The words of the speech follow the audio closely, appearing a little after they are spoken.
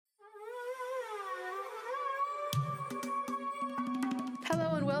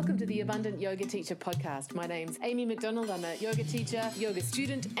welcome to the Abundant Yoga Teacher podcast. My name's Amy McDonald. I'm a yoga teacher, yoga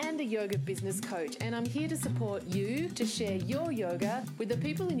student, and a yoga business coach. And I'm here to support you to share your yoga with the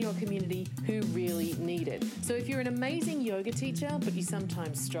people in your community who really need it. So if you're an amazing yoga teacher, but you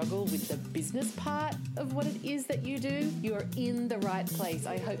sometimes struggle with the business part of what it is that you do, you're in the right place.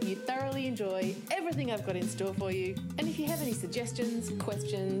 I hope you thoroughly enjoy everything I've got in store for you. And if you have any suggestions,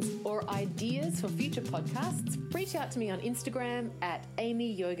 questions, or ideas for future podcasts, reach out to me on Instagram at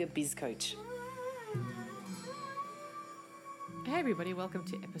Amy Yoga Biz Coach. Hey everybody, welcome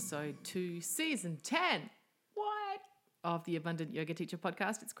to episode 2, season 10. What? Of the Abundant Yoga Teacher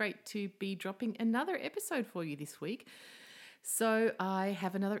podcast. It's great to be dropping another episode for you this week. So I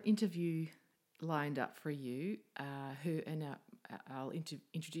have another interview lined up for you, I'll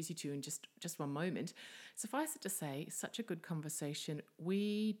introduce you to in just one moment. Suffice it to say, such a good conversation.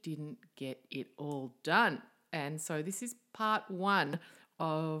 We didn't get it all done. And so this is part 1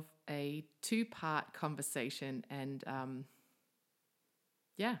 of a 2-part conversation. And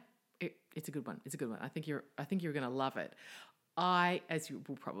it's a good one. It's a good one. I think you're going to love it. As you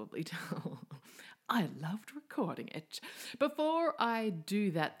will probably tell, I loved recording it. Before I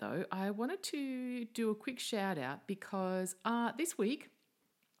do that though, I wanted to do a quick shout out because this week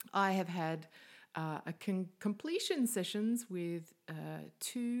I have had completion sessions with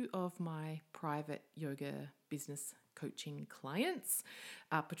 2 of my private yoga business coaching clients.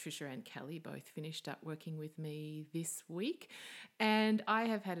 Patricia and Kelly both finished up working with me this week, and I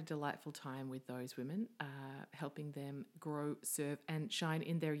have had a delightful time with those women, helping them grow, serve, and shine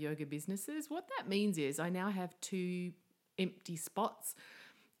in their yoga businesses. What that means is I now have 2 empty spots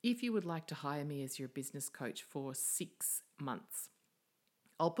if you would like to hire me as your business coach for 6 months.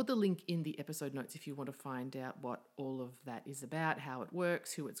 I'll put the link in the episode notes if you want to find out what all of that is about, how it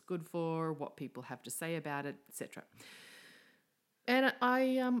works, who it's good for, what people have to say about it, etc. And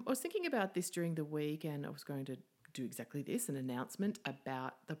I was thinking about this during the week, and I was going to do exactly this, an announcement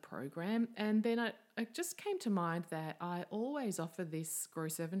about the program. And then it just came to mind that I always offer this Grow,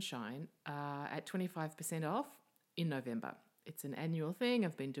 Serve and Shine at 25% off in November. It's an annual thing.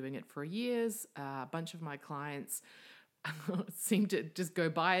 I've been doing it for years. A bunch of my clients seem to just go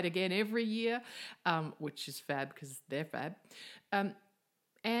buy it again every year, which is fab because they're fab. And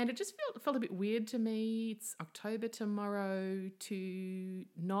it just felt a bit weird to me. It's October tomorrow to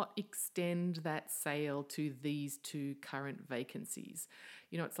not extend that sale to these 2 current vacancies.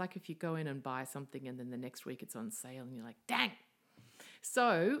 You know, it's like if you go in and buy something and then the next week it's on sale and you're like, dang.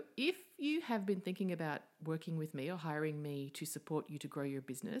 So if you have been thinking about working with me or hiring me to support you to grow your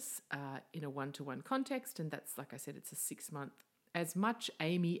business in a one-to-one context, and that's, like I said, it's a 6-month, as much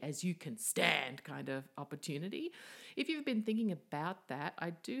Amy as you can stand kind of opportunity. If you've been thinking about that,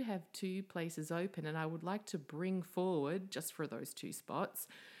 I do have 2 places open, and I would like to bring forward, just for those 2 spots,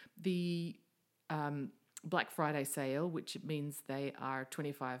 the Black Friday sale, which means they are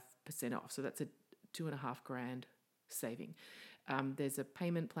 25% off. So that's a $2,500 saving. There's a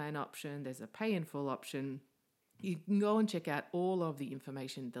payment plan option. There's a pay in full option. You can go and check out all of the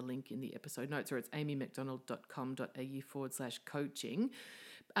information, the link in the episode notes, or it's amymcdonald.com.au/coaching.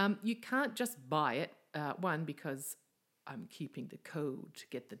 You can't just buy it, one, because I'm keeping the code to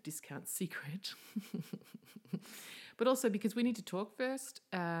get the discount secret, but also because we need to talk first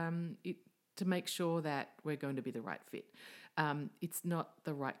to make sure that we're going to be the right fit. It's not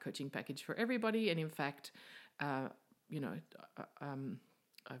the right coaching package for everybody, and in fact,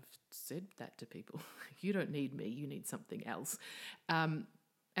 I've said that to people. You don't need me, you need something else. And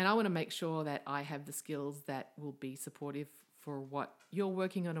I want to make sure that I have the skills that will be supportive for what you're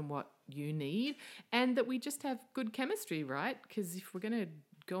working on and what you need, and that we just have good chemistry, right? Because if we're going to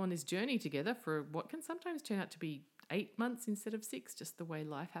go on this journey together for what can sometimes turn out to be 8 months instead of 6, just the way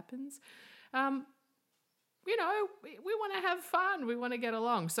life happens, we want to have fun. We want to get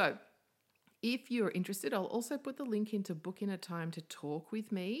along. So if you're interested, I'll also put the link in to book in a time to talk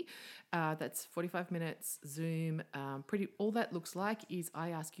with me. That's 45 minutes Zoom. All that looks like is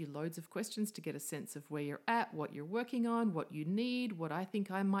I ask you loads of questions to get a sense of where you're at, what you're working on, what you need, what I think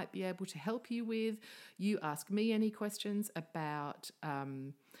I might be able to help you with. You ask me any questions about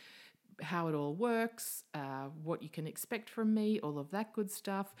how it all works, what you can expect from me, all of that good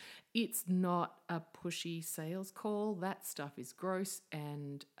stuff. It's not a pushy sales call. That stuff is gross,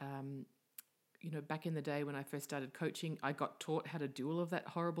 and back in the day when I first started coaching, I got taught how to do all of that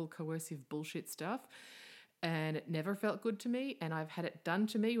horrible coercive bullshit stuff, and it never felt good to me. And I've had it done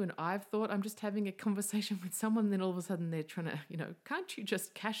to me when I've thought I'm just having a conversation with someone, then all of a sudden they're trying to, can't you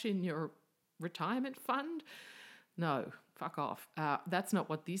just cash in your retirement fund? No, fuck off. That's not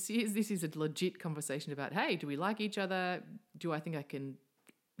what this is. This is a legit conversation about, hey, do we like each other? Do I think I can,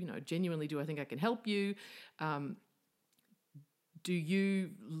 genuinely, do I think I can help you? Do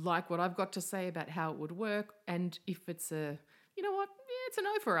you like what I've got to say about how it would work? And if it's it's a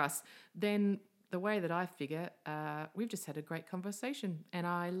no for us, then the way that I figure, we've just had a great conversation, and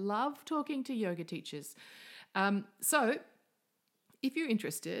I love talking to yoga teachers. So if you're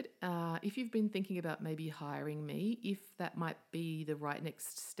interested, if you've been thinking about maybe hiring me, if that might be the right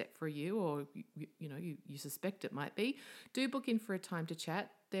next step for you, or you suspect it might be, do book in for a time to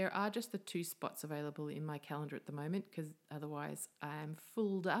chat. There are just the 2 spots available in my calendar at the moment, because otherwise I'm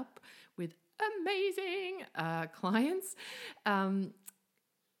filled up with amazing clients.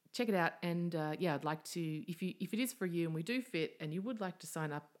 Check it out, and I'd like to, if it is for you and we do fit and you would like to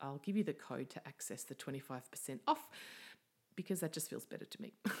sign up, I'll give you the code to access the 25% off, because that just feels better to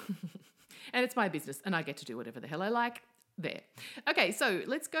me. And it's my business and I get to do whatever the hell I like there. Okay, so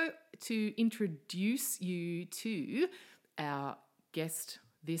let's go to introduce you to our guest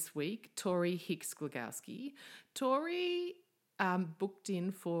this week, Tori Hicks-Glogowski. Tori booked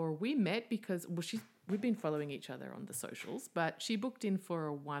in we met because, we've been following each other on the socials, but she booked in for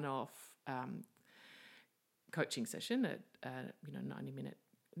a one-off coaching session at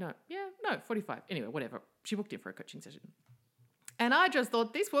 45. Anyway, whatever. She booked in for a coaching session. And I just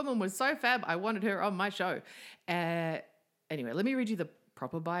thought this woman was so fab, I wanted her on my show. Anyway, let me read you the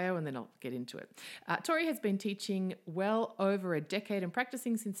proper bio and then I'll get into it. Tori has been teaching well over a decade and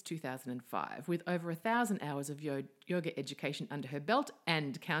practicing since 2005. With over 1,000 hours of yoga education under her belt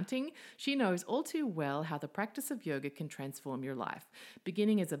and counting, she knows all too well how the practice of yoga can transform your life.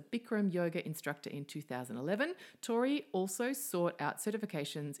 Beginning as a Bikram yoga instructor in 2011, Tori also sought out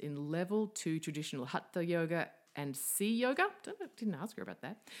certifications in Level 2 traditional Hatha yoga and C yoga. Didn't ask her about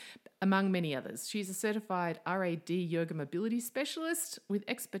that. Among many others. She's a certified RAD yoga mobility specialist with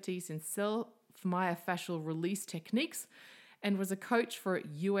expertise in self-myofascial release techniques, and was a coach for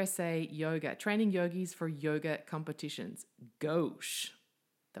USA Yoga, training yogis for yoga competitions. Gosh.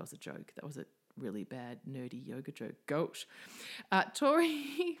 That was a joke. That was a really bad, nerdy yoga joke. Gosh.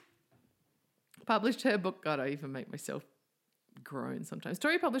 Tori published her book. God, I even make myself groan sometimes.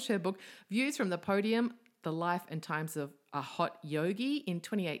 Tori published her book, Views from the Podium, The Life and Times of a Hot Yogi, in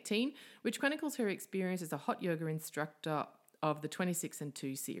 2018, which chronicles her experience as a hot yoga instructor of the 26 and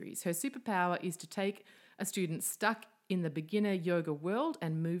 2 series. Her superpower is to take a student stuck in the beginner yoga world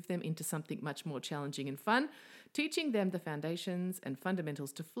and move them into something much more challenging and fun, teaching them the foundations and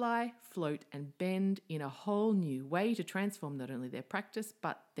fundamentals to fly, float, and bend in a whole new way to transform not only their practice,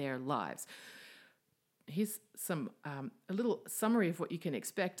 but their lives. Here's a little summary of what you can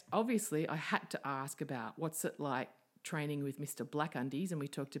expect. Obviously, I had to ask about what's it like training with Mr. Blackundies, and we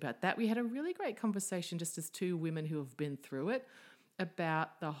talked about that. We had a really great conversation just as 2 women who have been through it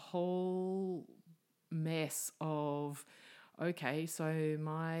about the whole mess of, okay, so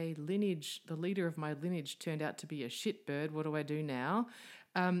my lineage, the leader of my lineage turned out to be a shitbird. What do I do now?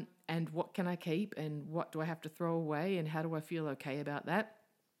 And what can I keep? And what do I have to throw away? And how do I feel okay about that?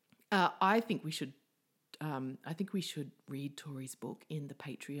 I think we should read Tori's book in the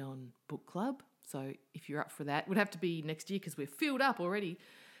Patreon book club. So if you're up for that, it would have to be next year because we're filled up already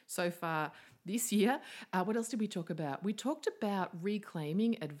so far this year. What else did we talk about? We talked about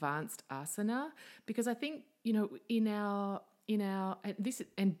reclaiming advanced asana, because I think, in our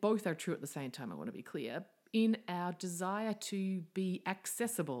and both are true at the same time, I want to be clear, in our desire to be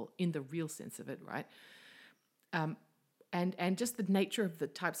accessible in the real sense of it, right? And just the nature of the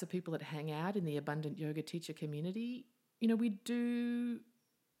types of people that hang out in the Abundant Yoga Teacher community, we do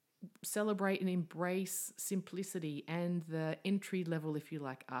celebrate and embrace simplicity and the entry level, if you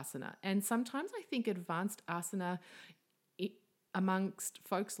like, asana. And sometimes I think advanced asana amongst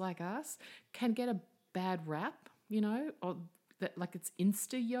folks like us can get a bad rap, or that like it's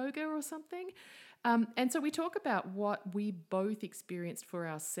Insta yoga or something. And so we talk about what we both experienced for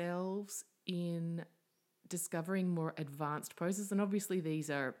ourselves in discovering more advanced poses. And obviously these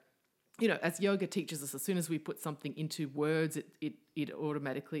are, as yoga teaches us, as soon as we put something into words, it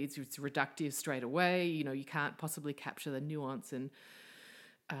automatically, it's reductive straight away. You can't possibly capture the nuance and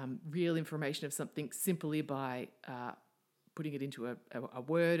real information of something simply by putting it into a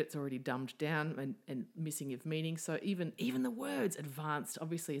word. It's already dumbed down and missing of meaning. So even the words advanced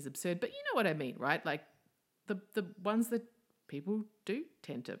obviously is absurd, but you know what I mean, right? Like the ones that people do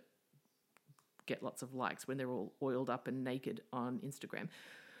tend to get lots of likes when they're all oiled up and naked on Instagram.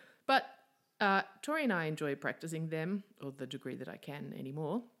 But Tori and I enjoy practicing them, or the degree that I can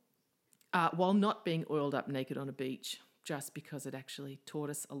anymore, while not being oiled up naked on a beach, just because it actually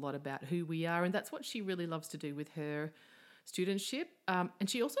taught us a lot about who we are. And that's what she really loves to do with her studentship. And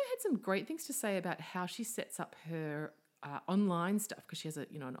she also had some great things to say about how she sets up her online stuff because she has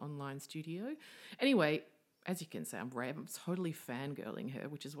an online studio. Anyway, as you can say, I'm totally fangirling her,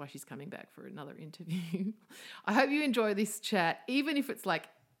 which is why she's coming back for another interview. I hope you enjoy this chat, even if it's like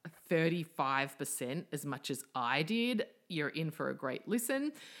 35% as much as I did. You're in for a great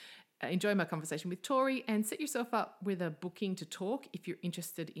listen. Enjoy my conversation with Tori and set yourself up with a booking to talk if you're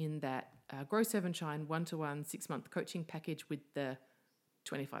interested in that Grow, Serve and Shine 1-to-1 6-month coaching package with the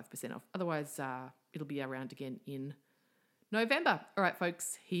 25% off. Otherwise, it'll be around again in November. All right,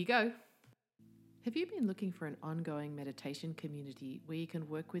 folks, here you go. Have you been looking for an ongoing meditation community where you can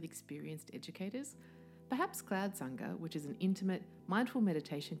work with experienced educators? Perhaps Cloud Sangha, which is an intimate, mindful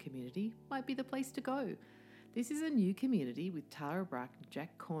meditation community, might be the place to go. This is a new community with Tara Brach and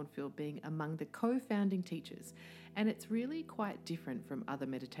Jack Cornfield being among the co-founding teachers, and it's really quite different from other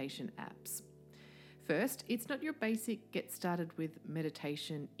meditation apps. First, it's not your basic get started with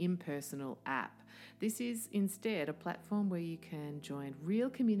meditation impersonal app. This is instead a platform where you can join real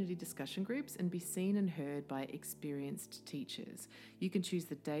community discussion groups and be seen and heard by experienced teachers. You can choose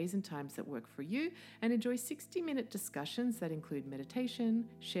the days and times that work for you and enjoy 60-minute discussions that include meditation,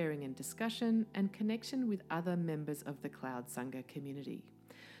 sharing and discussion, and connection with other members of the Cloud Sangha community.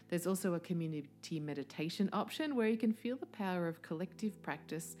 There's also a community meditation option where you can feel the power of collective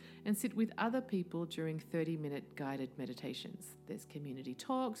practice and sit with other people during 30-minute guided meditations. There's community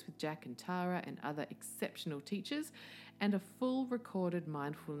talks with Jack and Tara and other exceptional teachers, and a full recorded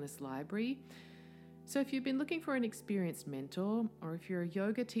mindfulness library. So if you've been looking for an experienced mentor, or if you're a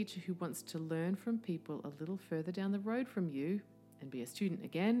yoga teacher who wants to learn from people a little further down the road from you and be a student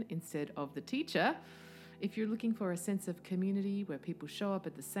again instead of the teacher, if you're looking for a sense of community where people show up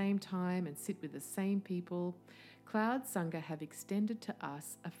at the same time and sit with the same people, Cloud Sangha have extended to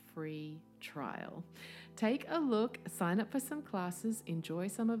us a free trial. Take a look, sign up for some classes, enjoy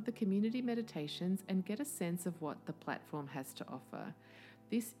some of the community meditations, and get a sense of what the platform has to offer.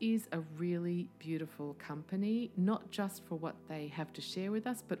 This is a really beautiful company, not just for what they have to share with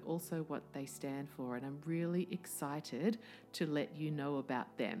us, but also what they stand for. And I'm really excited to let you know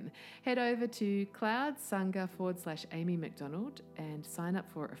about them. Head over to cloudsangha.com/Amy McDonald and sign up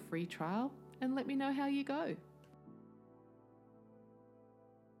for a free trial and let me know how you go.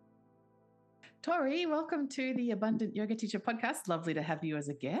 Tori, welcome to the Abundant Yoga Teacher podcast. Lovely to have you as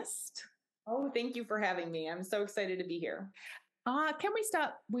a guest. Oh, thank you for having me. I'm so excited to be here. Can we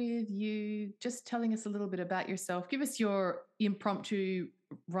start with you just telling us a little bit about yourself? Give us your impromptu,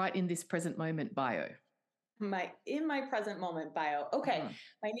 right in this present moment bio. In my present moment bio. Okay.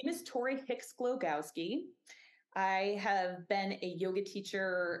 My name is Tori Hicks Glogowski. I have been a yoga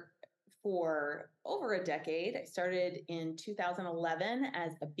teacher for over a decade. I started in 2011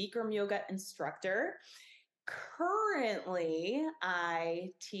 as a Bikram yoga instructor. Currently,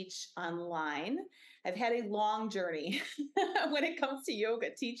 I teach online. I've had a long journey when it comes to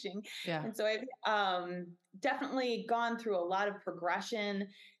yoga teaching. Yeah. And so I've definitely gone through a lot of progression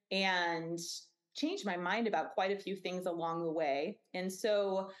and changed my mind about quite a few things along the way. And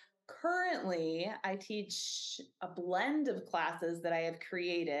so currently, I teach a blend of classes that I have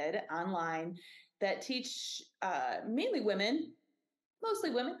created online that teach mainly women,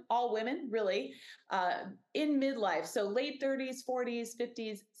 mostly women, all women, really, in midlife. So late 30s, 40s,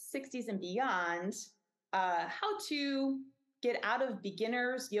 50s, 60s, and beyond, how to get out of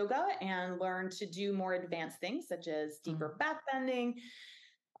beginners yoga and learn to do more advanced things such as deeper back bending,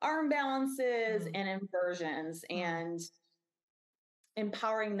 arm balances, and inversions, and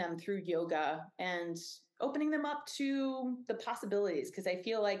empowering them through yoga and opening them up to the possibilities. Because I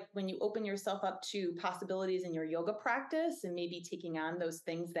feel like when you open yourself up to possibilities in your yoga practice and maybe taking on those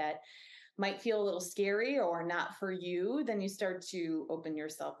things that might feel a little scary or not for you, then you start to open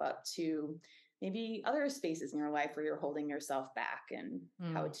yourself up to maybe other spaces in your life where you're holding yourself back, and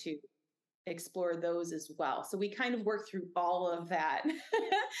how to explore those as well. So we kind of work through all of that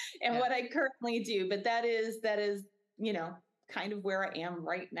and what I currently do, but that is, kind of where I am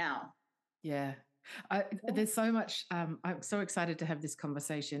right now. Yeah. There's so much. I'm so excited to have this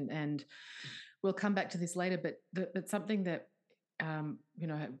conversation, and we'll come back to this later. But something that,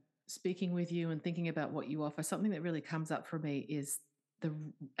 speaking with you and thinking about what you offer, something that really comes up for me is the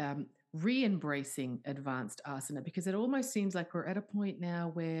re-embracing advanced asana, because it almost seems like we're at a point now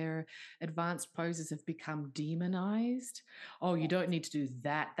where advanced poses have become demonized. Oh, you don't need to do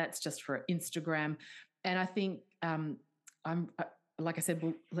that. That's just for Instagram. And I think like I said,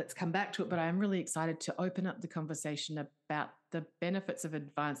 well, let's come back to it, but I'm really excited to open up the conversation about the benefits of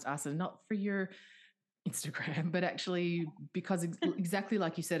advanced asana, not for your Instagram, but actually because exactly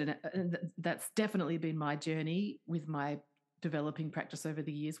like you said, and that's definitely been my journey with my developing practice over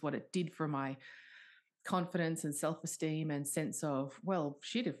the years, what it did for my confidence and self-esteem and sense of, well,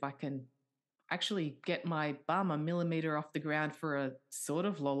 shit, if I can actually get my bum a millimeter off the ground for a sort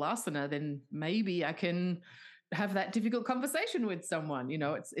of lolasana, then maybe I can have that difficult conversation with someone.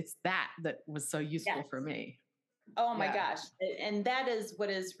 It's that was so useful for Yes. me. Oh my Yeah. gosh. And that is what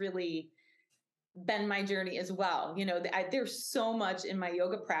has really been my journey as well. There's so much in my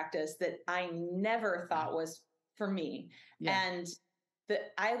yoga practice that I never Yeah. thought was for me. Yeah. And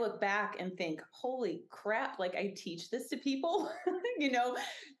that I look back and think, holy crap, like I teach this to people. you know,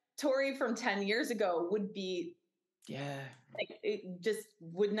 Tori from 10 years ago would be Yeah. like, it just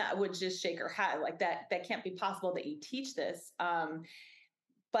would just shake her head like that can't be possible that you teach this.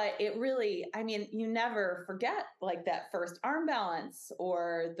 But it really, I mean, you never forget like that first arm balance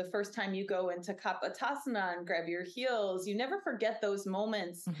or the first time you go into kapotasana and grab your heels. You never forget those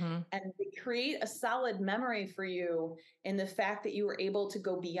moments, Hmm. and they create a solid memory for you in the fact that you were able to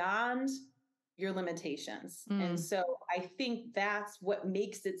go beyond your limitations. And Mm. so I think that's what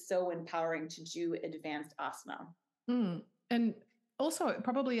makes it so empowering to do advanced asana. Mm. And also,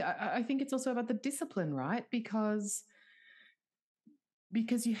 probably, I think it's also about the discipline, right? Because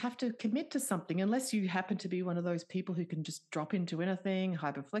you have to commit to something unless you happen to be one of those people who can just drop into anything,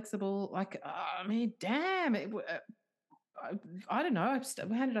 hyper flexible. Like, I mean, damn, I don't know.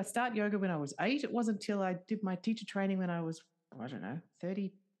 How did I start yoga when I was 8? It wasn't until I did my teacher training when I was, I don't know,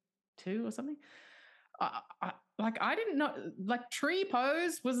 32 or something. I didn't know, like, tree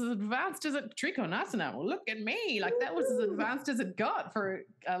pose was as advanced as a trikonasana. Well, look at me, like that was as advanced as it got for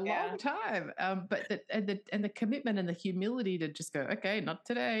a Yeah, long time. But the commitment and the humility to just go, okay, not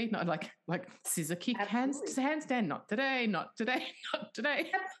today, not like scissor kick, absolutely. handstand, not today, not today, not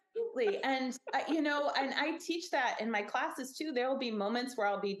today. Absolutely. And, and I teach that in my classes too. There will be moments where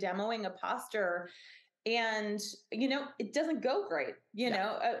I'll be demoing a posture and, it doesn't go great,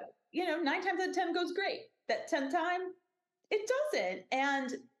 Yeah. 9 times out of 10 goes great. That 10th time, it doesn't.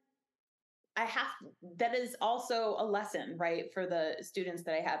 And I have that is also a lesson, right, for the students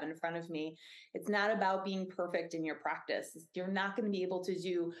that I have in front of me. It's not about being perfect in your practice. You're not going to be able to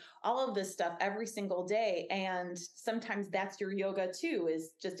do all of this stuff every single day. And sometimes that's your yoga too,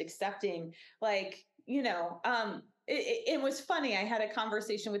 is just accepting, like, it was funny. I had a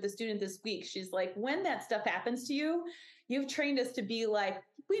conversation with a student this week. She's like, when that stuff happens to you, you've trained us to be like,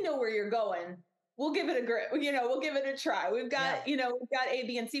 we know where you're going, we'll give it a grip, we'll give it a try. Yeah. We've got A,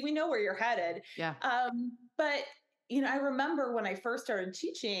 B, and C. We know where you're headed. Yeah. But I remember when I first started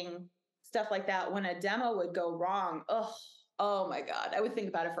teaching stuff like that, when a demo would go wrong, oh my God, I would think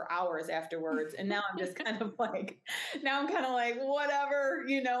about it for hours afterwards. And now I'm just kind of like, whatever,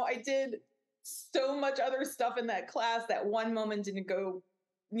 I did so much other stuff in that class. That one moment didn't go,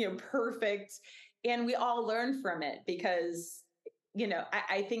 perfect. And we all learn from it because,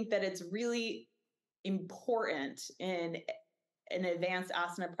 I think that it's really important in an advanced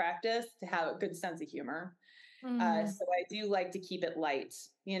asana practice to have a good sense of humor. Mm, So I do like to keep it light.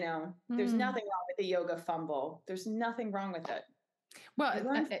 There's mm. nothing wrong with the yoga fumble. There's nothing wrong with it. Well, You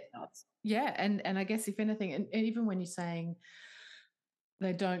learn from it. yeah, and I guess if anything, and even when you're saying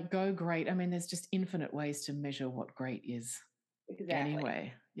they don't go great, I mean, there's just infinite ways to measure what great is. Exactly.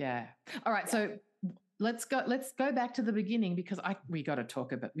 Anyway, yeah. All right, Yeah. so let's go back to the beginning because we got to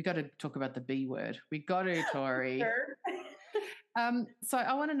talk about the B word. We got to, Tori. Sure. So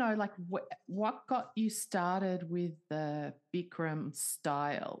I want to know, like, what got you started with the Bikram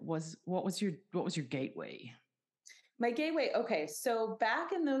style? What was your gateway? My gateway. Okay, so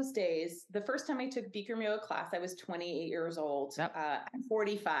back in those days, the first time I took Bikram yoga class, I was 28 years old. Yep. I'm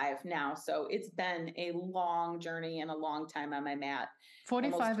 45 now, so it's been a long journey and a long time on my mat.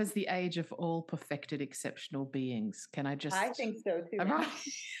 Almost, 45 is the age of all perfected exceptional beings. Can I I just think so too. right?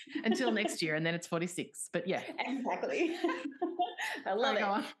 Until next year, and then it's 46. But yeah. Exactly. I All love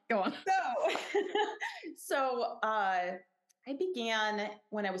right, it. go on. So I began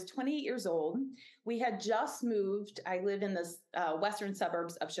when I was 28 years old. We had just moved. I live in the western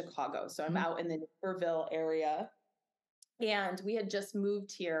suburbs of Chicago. So I'm Mhm. out in the Naperville area. And we had just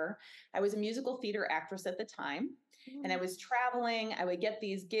moved here. I was a musical theater actress at the time. And I was traveling. I would get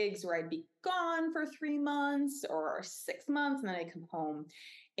these gigs where I'd be gone for 3 months or 6 months, and then I'd come home.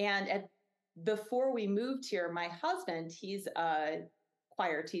 And before we moved here, my husband, he's a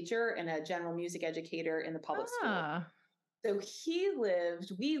choir teacher and a general music educator in the public school. Ah. So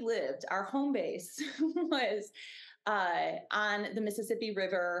we lived, our home base was on the Mississippi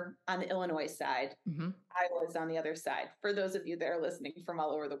River on the Illinois side. Mhm. I was on the other side, for those of you that are listening from all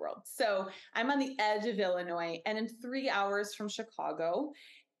over the world. So I'm on the edge of Illinois and in 3 hours from Chicago.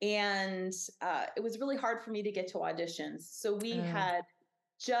 And it was really hard for me to get to auditions. So we Uh, had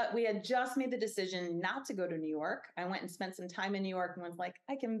we had just made the decision not to go to New York. I went and spent some time in New York and was like,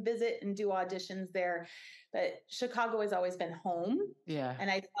 I can visit and do auditions there. But Chicago has always been home. Yeah.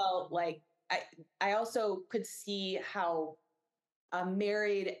 And I felt like I also could see how a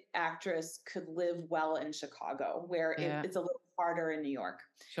married actress could live well in Chicago, where Yeah. it's a little harder in New York.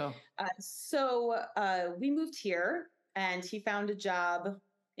 Sure. So we moved here, and he found a job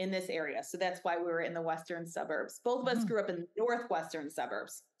in this area. So that's why we were in the western suburbs. Both of us grew up in the northwestern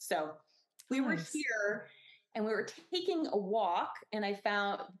suburbs. So we were Nice. here and we were taking a walk, and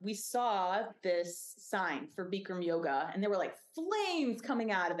we saw this sign for Bikram yoga, and there were like flames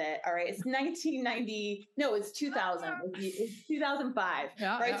coming out of it. All right. It's 1990. No, it's 2000. It's 2005.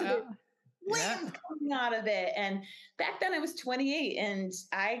 Yeah, right. yeah, So yeah. flames coming out of it. And back then I was 28 and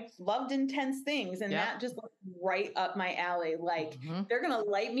I loved intense things. And that just looked right up my alley. Like, they're going to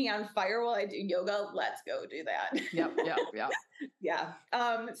light me on fire while I do yoga. Let's go do that. Yep. Yeah.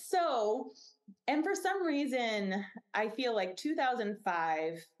 And for some reason, I feel like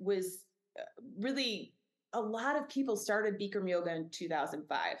 2005 was really, a lot of people started Bikram yoga in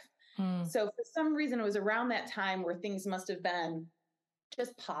 2005. So for some reason, it was around that time where things must have been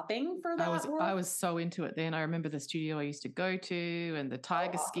just popping for that world. I was so into it then. I remember the studio I used to go to, and the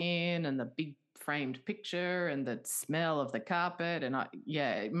tiger skin and the big framed picture and the smell of the carpet. And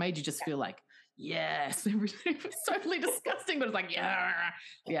it made you just feel like, yes, everything was totally disgusting, but it's like,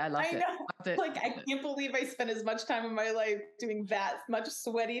 I loved it. Like, I can't believe I spent as much time in my life doing that much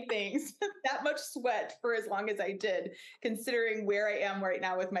sweaty things, that much sweat for as long as I did, considering where I am right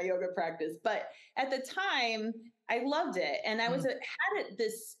now with my yoga practice. But at the time, I loved it. And I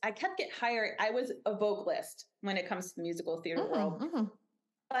I kept getting hired. I was a vocalist when it comes to the musical theater world.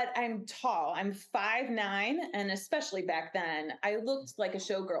 But I'm tall. I'm 5'9", and especially back then, I looked like a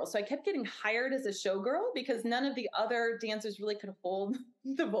showgirl. So I kept getting hired as a showgirl because none of the other dancers really could hold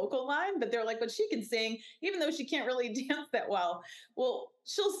the vocal line. But they're like, but she can sing, even though she can't really dance that well. Well,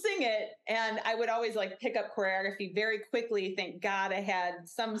 she'll sing it. And I would always like pick up choreography very quickly. Thank God I had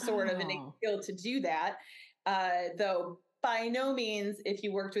some sort of innate skill to do that. Though by no means, if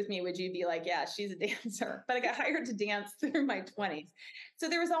you worked with me, would you be like, yeah, she's a dancer. But I got hired to dance through my 20s. So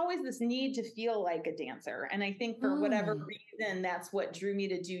there was always this need to feel like a dancer. And I think for whatever reason, that's what drew me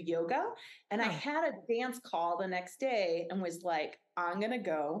to do yoga. And I had a dance call the next day and was like, I'm going to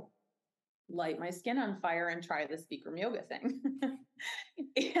go light my skin on fire and try this Bikram yoga thing.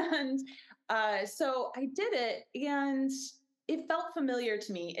 And so I did it, and it felt familiar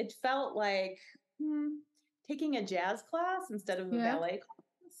to me. It felt like taking a jazz class instead of a ballet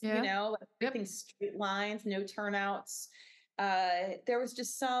class, you know, like everything straight lines, no turnouts. There was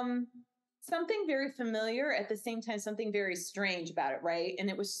just something very familiar, at the same time, something very strange about it, right? And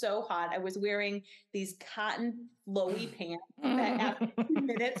it was so hot. I was wearing these cotton flowy pants that after 2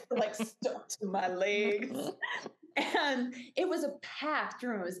 minutes were like stuck to my legs. And it was a packed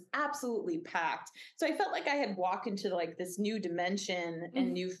room. It was absolutely packed. So I felt like I had walked into like this new dimension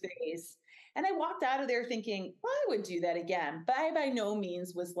and new phase. And I walked out of there thinking, well, I would do that again. But I by no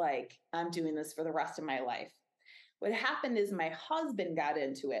means was like, I'm doing this for the rest of my life. What happened is my husband got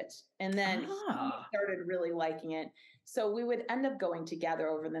into it, and then he started really liking it. So we would end up going together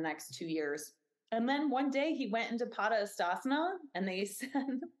over the next 2 years. And then one day he went into Padasana, and they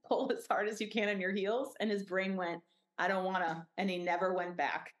said, pull as hard as you can on your heels. And his brain went, I don't want to. And he never went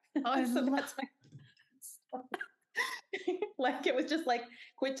back. So that's my like, it was just like,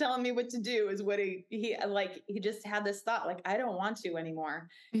 quit telling me what to do is what he just had this thought, like, I don't want to anymore.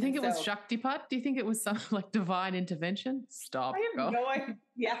 Do you think it was Shaktipat? Do you think it was some like divine intervention? Stop. I have no idea.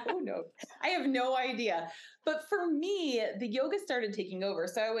 Yeah, who knows? I have no idea. But for me, the yoga started taking over.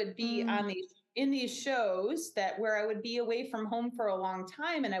 So I would be in these shows where I would be away from home for a long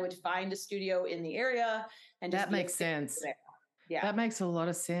time, and I would find a studio in the area. And that makes sense. Yeah, that makes a lot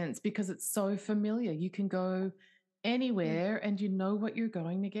of sense because it's so familiar. You can go anywhere and you know what you're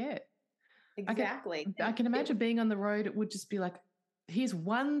going to get. Exactly. I can imagine being on the road. It would just be like, here's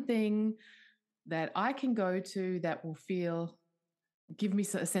one thing that I can go to that will give me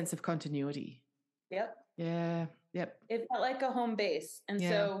a sense of continuity. Yep. Yeah. Yep. It felt like a home base. And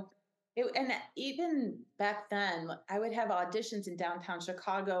so and even back then, I would have auditions in downtown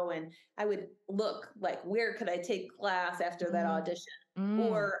Chicago, and I would look like, where could I take class after that audition?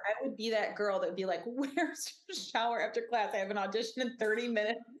 Or I would be that girl that would be like, where's the shower after class? I have an audition in 30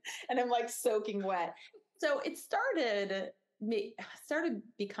 minutes and I'm like soaking wet. So it started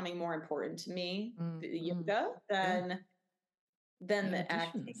becoming more important to me, the yoga, than the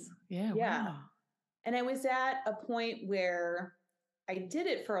acting. Yeah. Yeah. Wow. And I was at a point where I did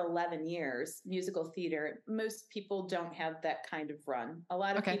it for 11 years, musical theater. Most people don't have that kind of run. A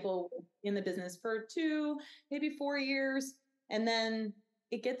lot of Okay. people in the business for 2, maybe 4 years, and then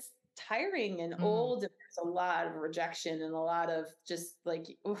it gets tiring and Mm, old. And there's a lot of rejection and a lot of just like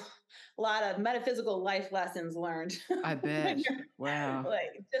a lot of metaphysical life lessons learned I when bet. you're Wow.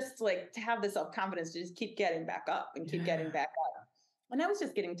 like just like to have the self confidence to just keep getting back up and keep getting Yeah. back up. And I was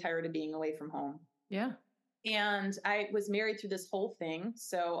just getting tired of being away from home. Yeah. And I was married through this whole thing.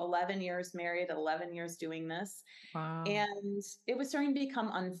 So 11 years married, 11 years doing this. Wow. And it was starting to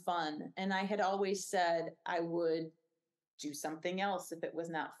become unfun. And I had always said I would do something else if it was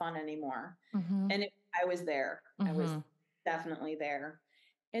not fun anymore. Mm-hmm. And I was there. I was Mm-hmm. definitely there.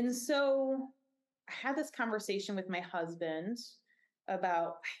 And so I had this conversation with my husband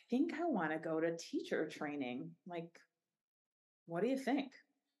about, I think I want to go to teacher training. Like, what do you think?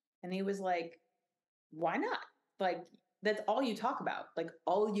 And he was like, why not? Like, that's all you talk about. Like,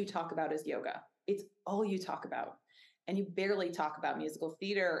 all you talk about is yoga. It's all you talk about. And you barely talk about musical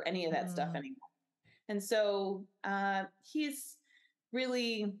theater or any of that stuff Mm, anymore. And so he's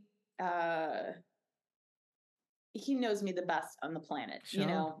really, uh, he knows me the best on the planet,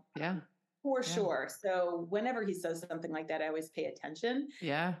 sure. Yeah. for Yeah. sure. So whenever he says something like that, I always pay attention.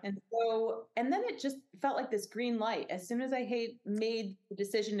 Yeah. And then it just felt like this green light. As soon as I made the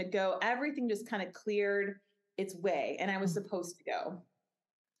decision to go, everything just kind of cleared its way, and I was Mm. supposed to go.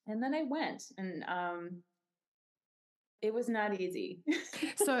 And then I went, and it was not easy.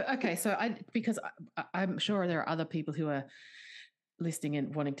 So, okay. So because I'm sure there are other people who are listening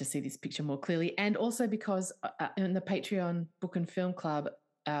and wanting to see this picture more clearly. And also because in the Patreon Book and Film Club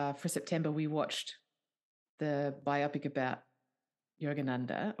for September, we watched the biopic about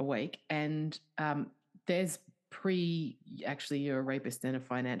Yogananda, Awake. And there's actually you're a rapist and a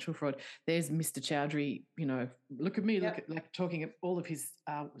financial fraud. There's Mr. Chowdhury, look at me, look Yep. at like talking of all of his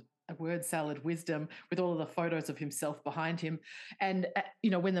word salad wisdom with all of the photos of himself behind him. And,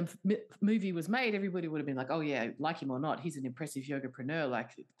 when the movie was made, everybody would have been like, oh yeah, like him or not, he's an impressive yogapreneur.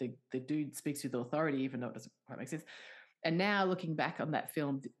 Like the dude speaks with authority, even though it doesn't quite make sense. And now looking back on that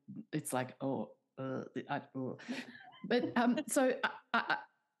film, it's like, but so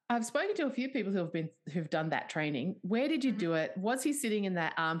I've spoken to a few people who've done that training. Where did you Mhm. do it? Was he sitting in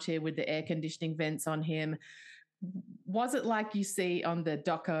that armchair with the air conditioning vents on him? Was it like you see on the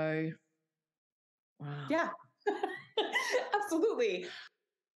doco? Wow. Yeah. Absolutely.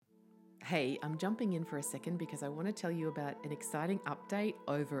 Hey, I'm jumping in for a second because I want to tell you about an exciting update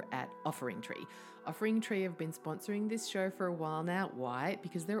over at Offering Tree. Offering Tree have been sponsoring this show for a while now. Why?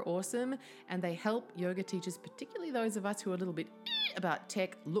 Because they're awesome and they help yoga teachers, particularly those of us who are a little bit about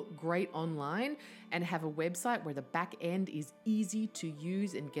tech, look great online and have a website where the back end is easy to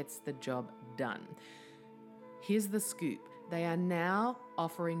use and gets the job done. Here's the scoop. They are now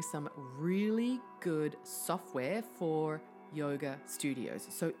offering some really good software for yoga studios.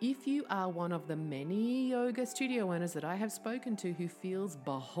 So if you are one of the many yoga studio owners that I have spoken to who feels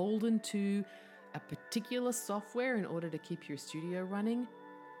beholden to a particular software in order to keep your studio running,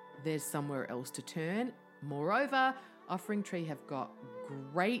 there's somewhere else to turn. Moreover, Offering Tree have got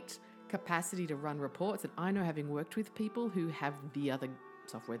great capacity to run reports, and I know, having worked with people who have the other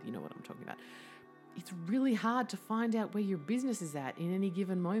software, you know what I'm talking about. It's really hard to find out where your business is at in any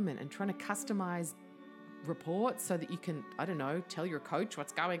given moment, and trying to customize reports so that you can, I don't know, tell your coach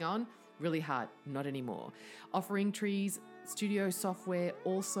what's going on. Really hard. Not anymore. Offering Tree's studio software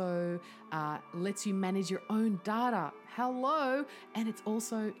also lets you manage your own data. Hello. And it's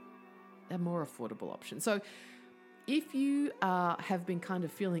also a more affordable option. So if you have been kind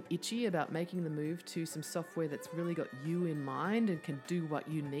of feeling itchy about making the move to some software that's really got you in mind and can do what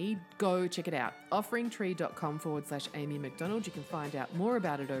you need, go check it out. Offeringtree.com/Amy McDonald. You can find out more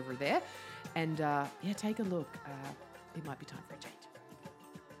about it over there. And take a look. It might be time for a change.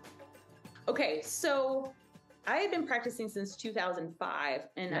 Okay, so I had been practicing since 2005,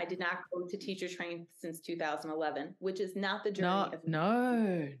 and Yep. I did not go to teacher training since 2011, which is not the journey of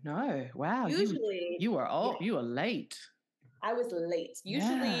No. Wow, usually. you were Yeah, you were late. I was late.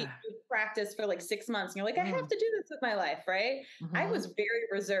 Usually Yeah. you practice for like 6 months and you're like, I have Mm. to do this with my life, right? I Mm-hmm. was very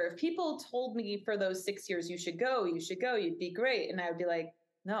reserved. People told me for those 6 years, you should go, you'd be great. And I would be like,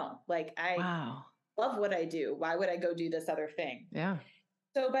 no, like I Wow. love what I do. Why would I go do this other thing? Yeah.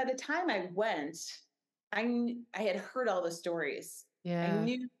 So by the time I went, I had heard all the stories. I Yeah.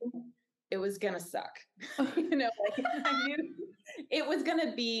 knew it was gonna suck. Like I knew it was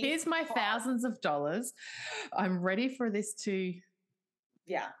gonna be Here's my hard. thousands of dollars. I'm ready for this to.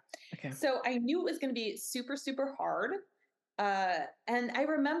 Yeah. Okay. So I knew it was gonna be super, super hard. And I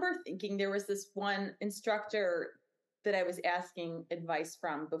remember thinking there was this one instructor that I was asking advice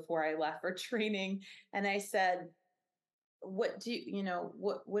from before I left for training. And I said, what do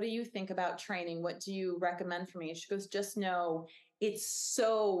what do you think about training? What do you recommend for me? She goes, just know it's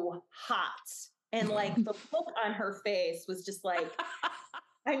so hot. And like the look on her face was just like,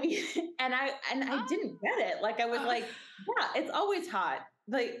 I mean, and I didn't get it. Like I was like, yeah, it's always hot.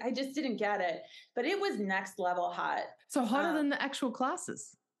 Like I just didn't get it. But it was next level hot. So hotter than the actual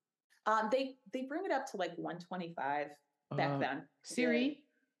classes. They bring it up to like 125 back then. Siri,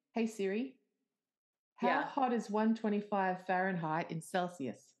 hey Siri, how hot is 125 Fahrenheit in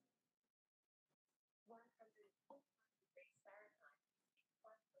Celsius?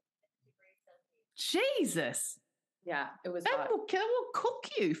 Jesus. Yeah, it was that will cook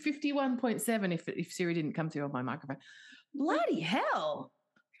you. 51.7 if Siri didn't come through on my microphone. Bloody hell.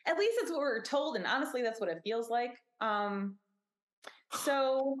 At least that's what we're told, and honestly, that's what it feels like.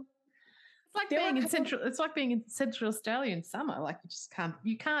 So it's like being in Central Australia in summer. Like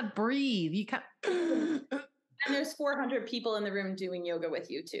you can't breathe. You can't. And there's 400 people in the room doing yoga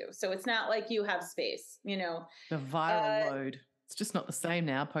with you too. So it's not like you have space, The viral load. It's just not the same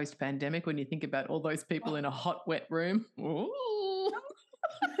now post-pandemic when you think about all those people in a hot, wet room. Ooh.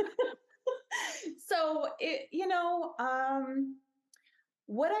 So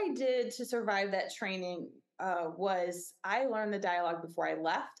what I did to survive that training was I learned the dialogue before I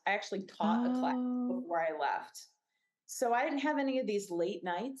left. I actually taught a class before I left. So I didn't have any of these late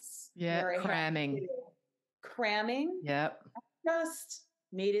nights. Yeah, cramming. Yep. I just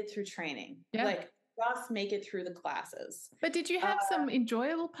made it through training. Yeah. Like just make it through the classes. But did you have some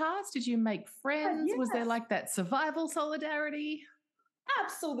enjoyable parts? Did you make friends? Yes. Was there like that survival solidarity?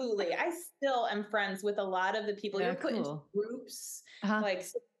 Absolutely. I still am friends with a lot of the people. You're put into groups, like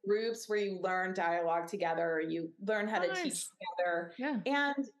groups where you learn dialogue together, you learn how to teach together. Yeah.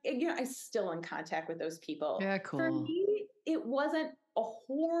 And I still in contact with those people. Yeah, cool. For me, it wasn't a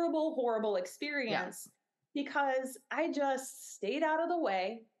horrible experience because I just stayed out of the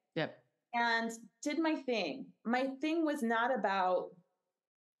way. Yep. And did my thing. My thing was not about,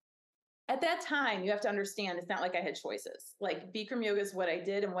 at that time, you have to understand, it's not like I had choices. Like Bikram yoga is what I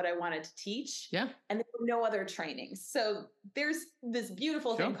did and what I wanted to teach. Yeah. And there were no other trainings. So there's this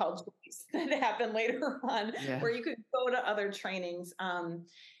beautiful thing called choice that happened later on where you could go to other trainings.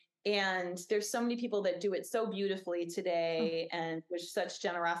 And there's so many people that do it so beautifully today and with such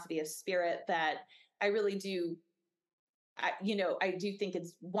generosity of spirit that I really do. I do think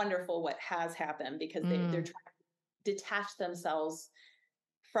it's wonderful what has happened because they're trying to detach themselves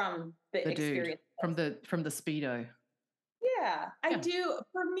from the experience, from the Speedo. Yeah, I do.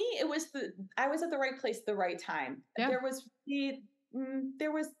 For me, it was I was at the right place at the right time. Yeah. There was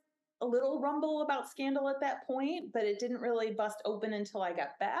a little rumble about scandal at that point, but it didn't really bust open until I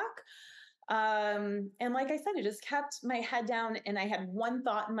got back. And like I said, it just kept my head down, and I had one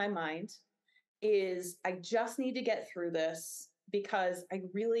thought in my mind. Is I just need to get through this because I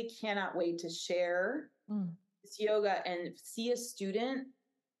really cannot wait to share this yoga and see a student.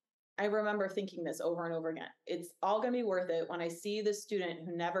 I remember thinking this over and over again. It's all going to be worth it when I see the student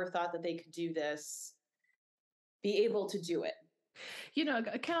who never thought that they could do this, be able to do it.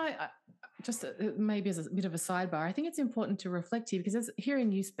 Can I just maybe as a bit of a sidebar, I think it's important to reflect here because as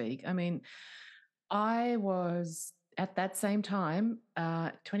hearing you speak, I mean, I was at that same time,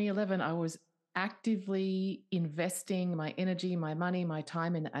 2011, I was actively investing my energy, my money, my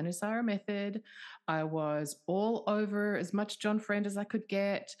time in the Anusara method. I was all over as much John Friend as I could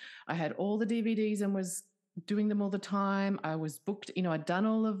get. I had all the DVDs and was doing them all the time. I was booked, I'd done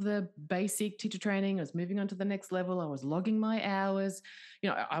all of the basic teacher training. I was moving on to the next level. I was logging my hours.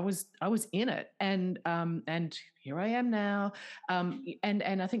 I was in it, and here I am now.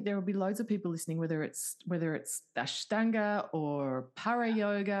 And I think there will be loads of people listening, whether it's Ashtanga or Para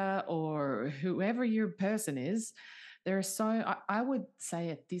Yoga or whoever your person is. I would say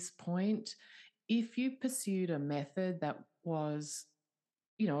at this point, if you pursued a method that was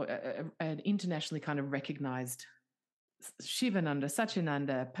an internationally kind of recognized Shivananda,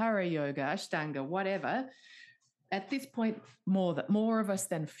 Satyananda, Para Yoga, Ashtanga, whatever. At this point, more of us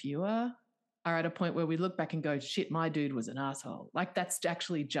than fewer are at a point where we look back and go, shit, my dude was an asshole. Like that's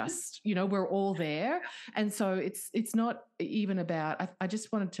actually just, we're all there. And so it's not even about, I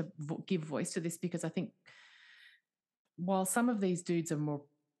just wanted to give voice to this because I think while some of these dudes are more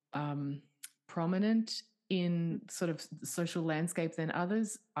prominent in sort of the social landscape than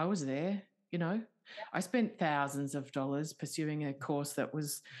others, I was there, I spent thousands of dollars pursuing a course that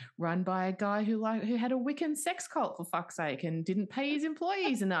was run by a guy who had a Wiccan sex cult, for fuck's sake, and didn't pay his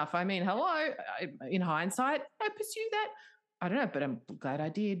employees enough. I mean, hello, in hindsight, I pursued that. I don't know, but I'm glad I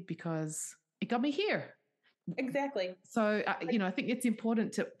did because it got me here. exactly. So, I think it's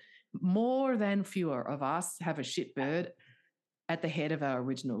important to more than fewer of us have a shit bird at the head of our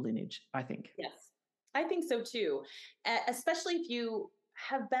original lineage, I think. Yes, I think so too. Especially if you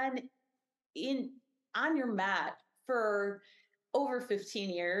have been in on your mat for over 15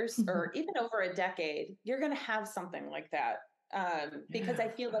 years or even over a decade, you're going to have something like that. Because Yeah. I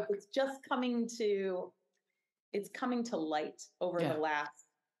feel like Fuck. it's coming to light over Yeah. the last,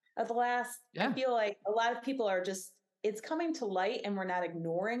 I Yeah. feel like a lot of people are just, it's coming to light and we're not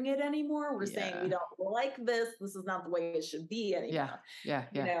ignoring it anymore. We're saying we Yeah. don't like this. This is not the way it should be Yeah. anymore. Yeah.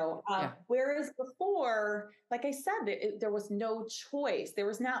 Yeah. Yeah. Whereas before, like I said, there was no choice. There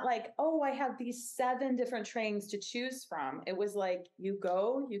was not like, oh, I have these 7 different trainings to choose from. It was like, you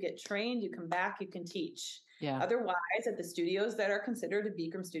go, you get trained, you come back, you can teach. Yeah. Otherwise, at the studios that are considered a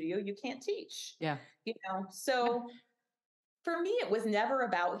Bikram studio, you can't teach. Yeah. Yeah. So for me, it was never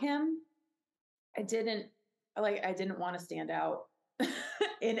about him. I didn't I didn't want to stand out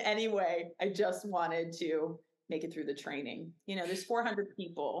in any way. I just wanted to make it through the training. There's 400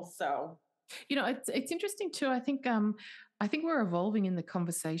 people, so It's interesting too. I think we're evolving in the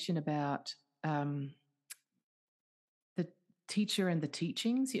conversation about the teacher and the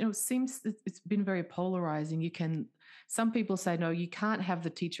teachings. It seems it's been very polarizing. Some people say, no, you can't have the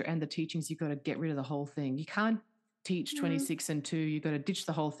teacher and the teachings. You've got to get rid of the whole thing. You can't teach mm, 26 and 2. You've got to ditch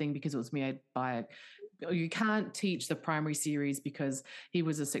the whole thing because it was made by, or you can't teach the primary series because he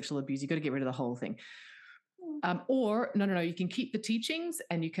was a sexual abuser. You've got to get rid of the whole thing. Or no, you can keep the teachings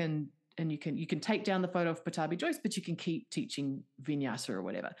and you can take down the photo of Patabi Joyce, but you can keep teaching vinyasa or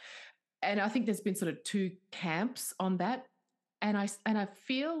whatever. And I think there's been sort of 2 camps on that. And I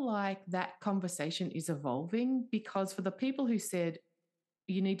feel like that conversation is evolving, because for the people who said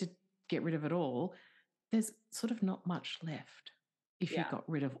you need to get rid of it all, there's sort of not much left if you yeah. got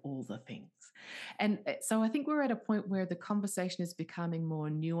rid of all the things. And so I think we're at a point where the conversation is becoming more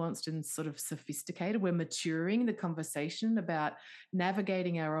nuanced and sort of sophisticated. We're maturing the conversation about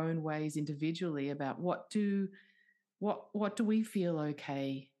navigating our own ways individually about what do we feel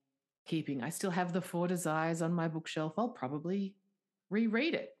okay keeping. I still have the 4 Desires on my bookshelf. I'll probably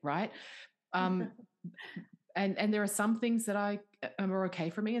reread it, right? Um, and there are some things that are okay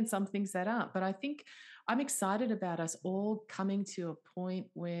for me and some things that aren't. But I think I'm excited about us all coming to a point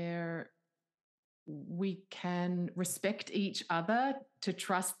where we can respect each other, to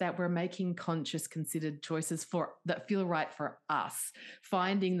trust that we're making conscious, considered choices that feel right for us,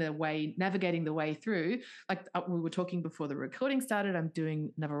 finding the way, navigating the way through. Like we were talking before the recording started, I'm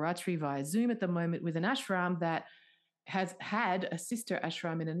doing Navaratri via Zoom at the moment with an ashram that has had a sister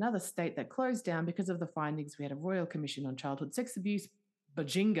ashram in another state that closed down because of the findings. We had a Royal Commission on Childhood Sex Abuse,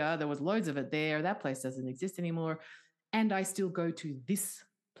 Bajinga, there was loads of it there. That place doesn't exist anymore. And I still go to this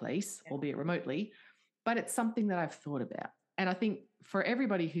place, albeit remotely, but it's something that I've thought about. And I think for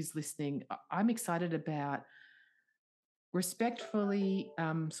everybody who's listening, I'm excited about respectfully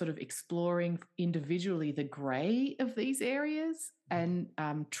sort of exploring individually the grey of these areas, and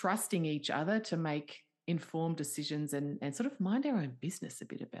trusting each other to make informed decisions and sort of mind our own business a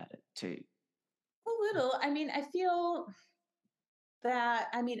bit about it too. A little. I mean, I feel that,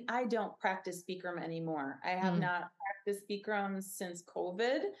 I don't practice Bikram anymore. I have Mm, not practiced Bikram since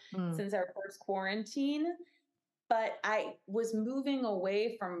COVID, mm, since our first quarantine. But I was moving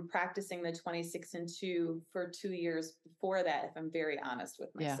away from practicing the 26 and 2 for 2 years before that, if I'm very honest with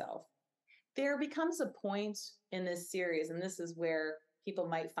yeah. myself. There becomes a point in this series, and this is where people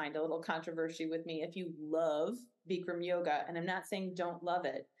might find a little controversy with me if you love Bikram yoga. And I'm not saying don't love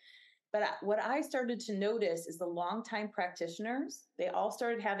it, but what I started to notice is the longtime practitioners, they all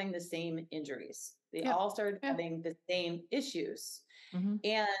started having the same injuries. They Yep. all started Yeah. having the same issues. Mm-hmm.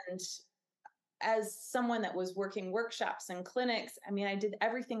 And as someone that was working workshops and clinics, I did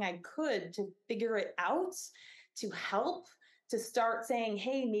everything I could to figure it out, to help, to start saying,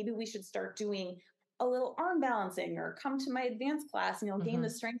 hey, maybe we should start doing a little arm balancing, or come to my advanced class and you'll gain Mm-hmm. the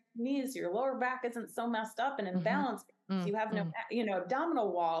strength of knees. Your lower back isn't so messed up and Mm-hmm. imbalanced because you have no, Mm-hmm.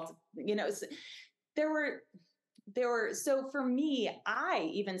 abdominal walls. So there were so for me,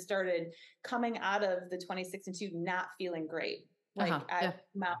 I even started coming out of the 26 and 2 not feeling great. Uh-huh. Like I Yeah.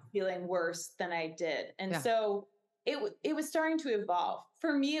 came out feeling worse than I did. And Yeah. so it was starting to evolve.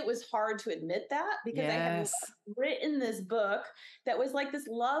 For me, it was hard to admit that, because I had Yes. written this book that was like this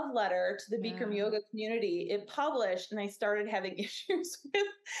love letter to the Bikram Yeah. yoga community. It published, and I started having issues with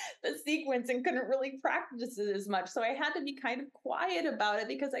the sequence and couldn't really practice it as much. So I had to be kind of quiet about it,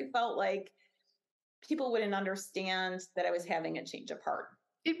 because I felt like people wouldn't understand that I was having a change of heart.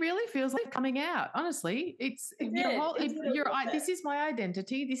 It really feels like coming out. Honestly, it's It your did. whole. It It, did a your. little bit. This is my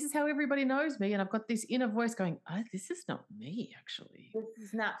identity. This is how everybody knows me, and I've got this inner voice going, "Oh, this is not me, actually." This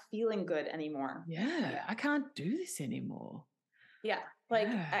is not feeling good anymore. Yeah, Yeah. I can't do this anymore. Yeah. Like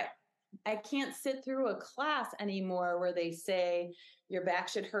Yeah. I can't sit through a class anymore where they say your back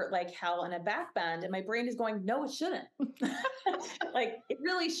should hurt like hell in a back bend. And my brain is going, no, it shouldn't. Like it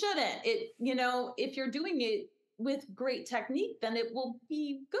really shouldn't. If you're doing it with great technique, then it will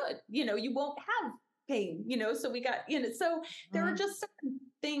be good. You won't have pain, so so there are Mhm. just certain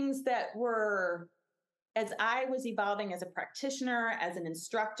things that were, as I was evolving as a practitioner, as an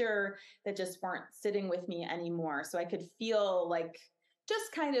instructor, that just weren't sitting with me anymore. So I could feel like,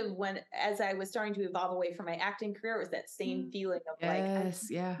 just kind of when, as I was starting to evolve away from my acting career, it was that same Mm. feeling of like, I Yes.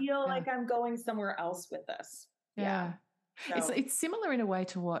 Yeah. feel Yeah. like I'm going somewhere else with this. Yeah. Yeah. It's So, it's similar in a way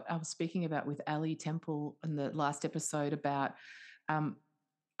to what I was speaking about with Ali Temple in the last episode about um,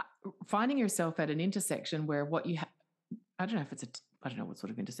 finding yourself at an intersection where what you I don't know if it's I don't know what sort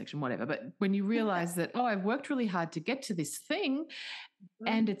of intersection, whatever, but when you realize that, oh, I've worked really hard to get to this thing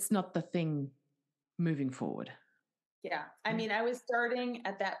and mhm. it's not the thing moving forward. Yeah. I Yeah. mean, I was starting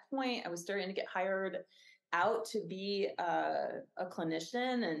at that point, I was starting to get hired out to be a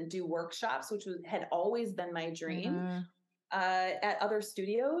clinician and do workshops, which had always been my dream, Yeah. at other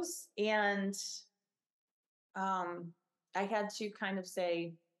studios. And um, I had to kind of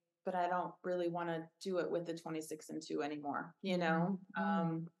say, but I don't really want to do it with the 26 and 2 anymore, Mm,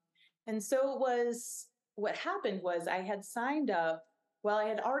 mm. And so what happened was I had signed up. Well, I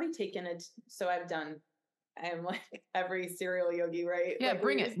had already taken it. So I'm like every serial yogi, right? Yeah, Like where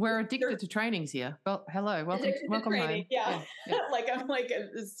bring you're it. We're addicted to trainings here. Well, hello, addicted to welcome training. home. Yeah. Yeah, yeah, Like I'm like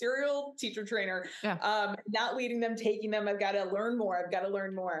a serial teacher trainer, yeah. not leading them, taking them. I've got to learn more. I've got to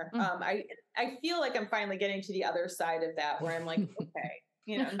learn more. Mm. I feel like I'm finally getting to the other side of that where I'm like, okay,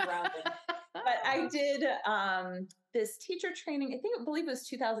 I'm grounded. But I did this teacher training, I believe it was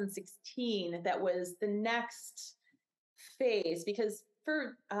 2016, that was the next phase, because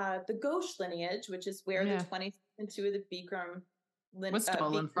for the Ghosh lineage, which is where the Yeah. 22 of the Bikram, Was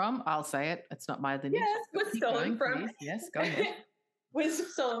stolen from. I'll say it. It's not my lineage. yes, was Keep stolen going, from, please. Yes, go ahead.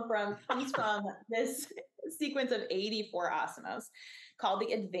 was stolen from, comes from this sequence of 84 asanas called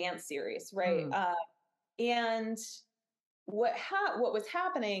the Advanced series, right? Mm. And what was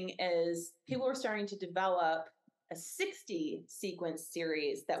happening is people were starting to develop a 60 sequence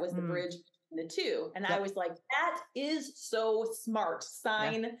series that was the Mm. bridge between the two. And I Yep. was like, that is so smart. Yeah.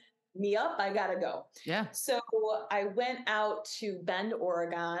 Sign me up. I gotta go. Yeah. So I went out to Bend,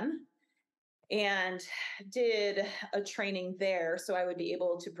 Oregon, and did a training there so I would be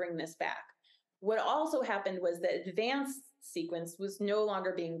able to bring this back. What also happened was that advanced sequence was no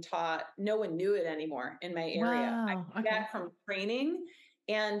longer being taught. No one knew it anymore in my area. I Wow. came Okay. back from training,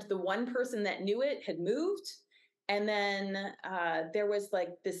 and the one person that knew it had moved. And then there was like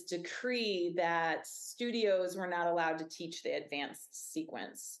this decree that studios were not allowed to teach the advanced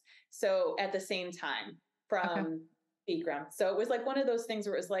sequence. So at the same time Okay. from Bikram. So it was like one of those things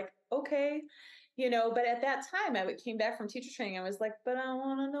where it was like, okay, but at that time came back from teacher training. I was like, but I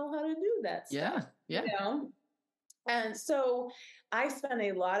want to know how to do that Yeah. stuff, Yeah. And so I spent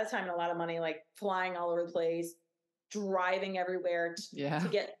a lot of time and a lot of money, like flying all over the place, driving everywhere to Yeah.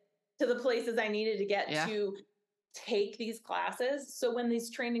 get to the places I needed to get Yeah. to take these classes. So when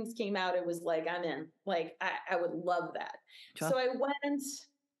these trainings came out, it was like, I'm in. Like, I would love that. Sure. So I went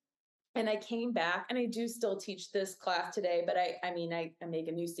and I came back, and I do still teach this class today, but I make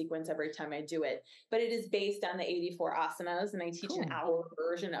a new sequence every time I do it. But it is based on the 84 asanas, and I teach an Cool. hour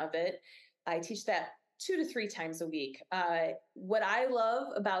version of it. I teach that 2 to 3 times a week. What I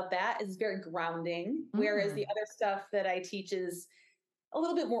love about that is very grounding, whereas the Mm. other stuff that I teach is a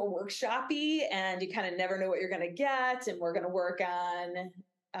little bit more workshoppy, and you kind of never know what you're going to get. And we're going to work on,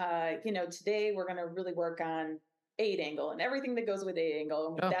 today we're going to really work on eight angle and everything that goes with eight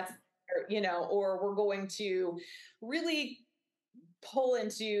angle. Sure. That's, or we're going to really pull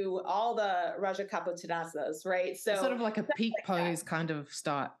into all the Raja Kapottanasas, right? It's sort So of like a peak like that. pose kind of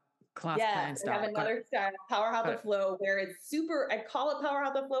start, class plan Yes, I have start. Got it. another style, Power Got Hatha it. Flow, where it's super, I call it Power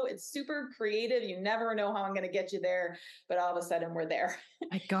Hatha Flow. It's super creative. You never know how I'm going to get you there, but all of a sudden we're there.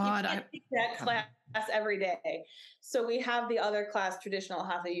 My You God, can't take that come class every day. So we have the other class, traditional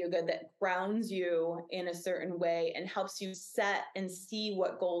Hatha Yoga, that grounds you in a certain way and helps you set and see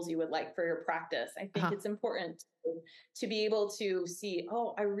what goals you would like for your practice. I think Uh-huh. it's important to be able to see,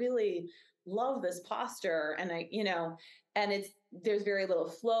 oh, I really love this posture. And and there's very little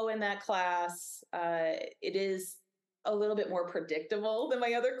flow in that class. It is a little bit more predictable than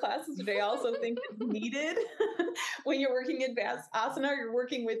my other classes, which I also think is needed when you're working advanced asana. You're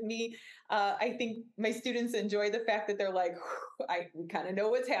working with me. I think my students enjoy the fact that they're like, we kind of know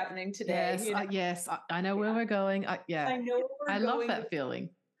what's happening today. Yes, You know, yes, I know where we're going. Yeah, I know where I we're love going. that feeling.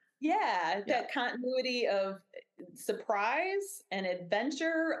 Yeah, Yeah. that continuity of surprise and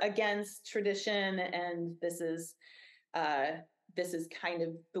adventure against tradition, and uh this is kind of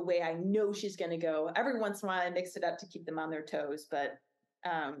the way I know she's going to go. Every once in a while I mix it up to keep them on their toes, but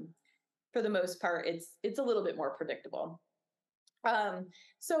um for the most part it's a little bit more predictable. um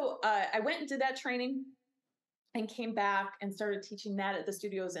I went and did that training and came back and started teaching that at the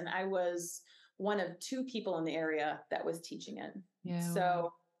studios, and I was one of two people in the area that was teaching it. Yeah. Wow.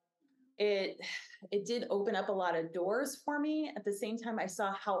 So it did open up a lot of doors for me. At the same time, I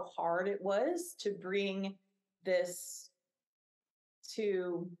saw how hard it was to bring this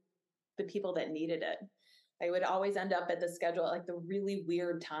to the people that needed it. I would always end up at the schedule at like the really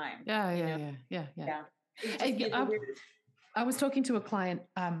weird time. Yeah, You know? yeah. Yeah. It'd just be at the weirdest. I was talking to a client,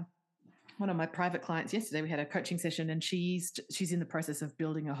 one of my private clients yesterday. We had a coaching session, and she's in the process of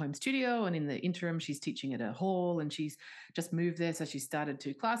building a home studio, and in the interim she's teaching at a hall, and she's just moved there, so she started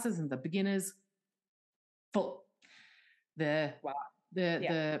 2 classes, and the beginners full. The Wow.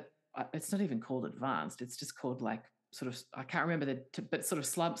 the it's not even called advanced, it's just called like sort of, I can't remember but sort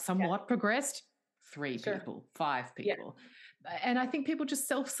of somewhat progressed, 3 people, 5 people. And I think people just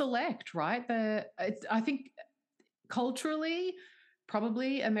self-select, right? I think culturally,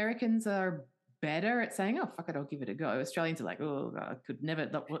 probably Americans are better at saying, oh, fuck it, I'll give it a go. Australians are like, oh, I could never,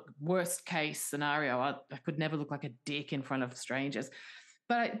 the worst case scenario, I could never look like a dick in front of strangers.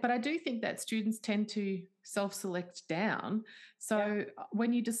 But I do think that students tend to self-select down. So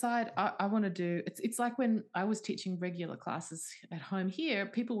when you decide, I want to do, it's like when I was teaching regular classes at home here,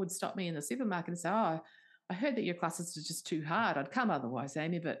 people would stop me in the supermarket and say, oh, I heard that your classes are just too hard. I'd come otherwise,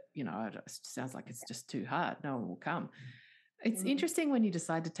 Amy, but it sounds like it's just too hard. No one will come. It's interesting when you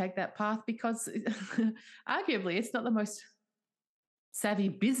decide to take that path, because arguably it's not the most savvy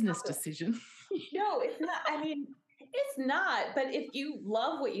business decision. No, it's not. I mean, it's not. But if you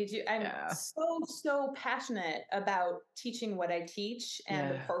love what you do, I'm so passionate about teaching what I teach and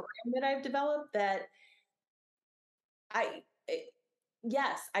the program that I've developed that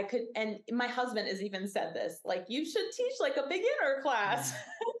yes, I could. And my husband has even said this, like, you should teach like a beginner class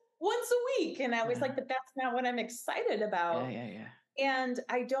once a week. And I was like, but that's not what I'm excited about. And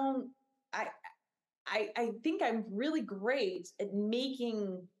I think I'm really great at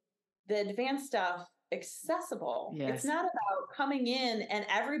making the advanced stuff accessible. It's not about coming in and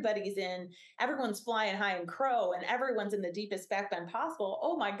everyone's flying high and crow and everyone's in the deepest backbend possible.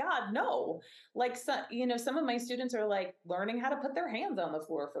 Oh my God, no. Like, some of my students are like learning how to put their hands on the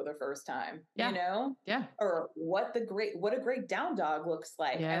floor for the first time, or what a great down dog looks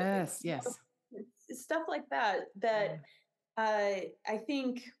like. Stuff like that, I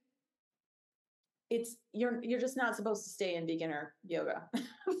think you're just not supposed to stay in beginner yoga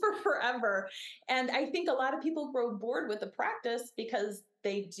for forever. And I think a lot of people grow bored with the practice because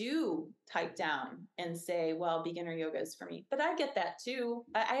they do type down and say, well, beginner yoga is for me. But I get that too.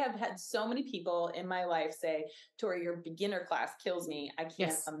 I have had so many people in my life say, Tori, your beginner class kills me. I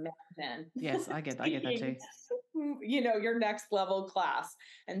can't imagine. Yes, I get that too. Your next level class.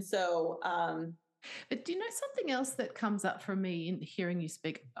 And so, but do you know something else that comes up for me in hearing you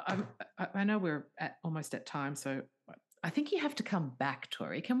speak? I know we're almost at time, so I think you have to come back,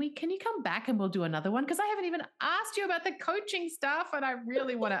 Tori. Can you come back and we'll do another one? Because I haven't even asked you about the coaching stuff, and I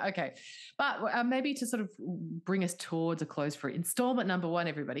really want to. Okay, but maybe to sort of bring us towards a close for installment number 1,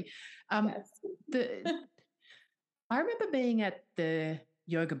 everybody. I remember being at the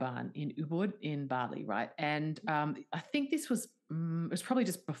Yoga Barn in Ubud in Bali, right? And I think this was it was probably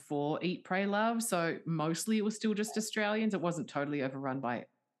just before Eat, Pray, Love, so mostly it was still just Australians. It wasn't totally overrun by,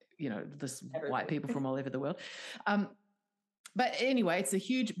 this white people from all over the world. But anyway, it's a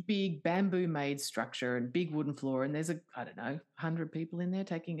huge, big bamboo-made structure and big wooden floor, and there's 100 people in there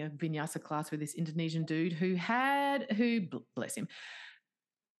taking a vinyasa class with this Indonesian dude who bless him.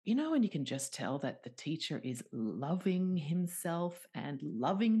 When you can just tell that the teacher is loving himself and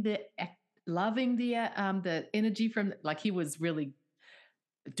loving the energy from, like, he was really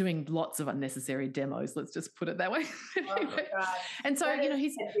doing lots of unnecessary demos. Let's just put it that way. Anyway. And so,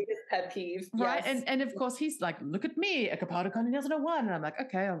 he's biggest pet peeve, right? Yes. And of course, he's like, "Look at me, a Kapata Kani 101," and I'm like,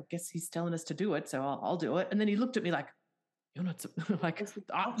 "Okay, I guess he's telling us to do it, so I'll do it." And then he looked at me like, "You're not like,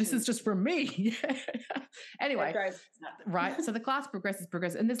 this is just for me." Anyway, right. So the class progresses.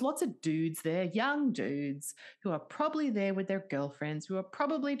 And there's lots of dudes there, young dudes who are probably there with their girlfriends, who are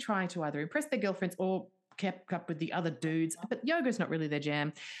probably trying to either impress their girlfriends or kept up with the other dudes, but yoga's not really their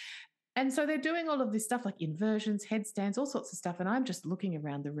jam. And so they're doing all of this stuff like inversions, headstands, all sorts of stuff. And I'm just looking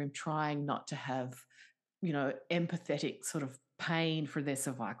around the room trying not to have, empathetic sort of pain for their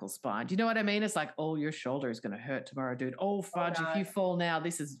cervical spine. Do you know what I mean? It's like, oh, your shoulder is going to hurt tomorrow, dude. Oh, fudge, if you fall now,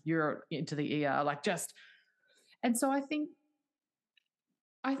 you're into the ER. Like just, and so I think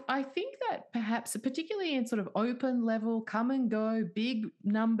that perhaps, particularly in sort of open level, come and go, big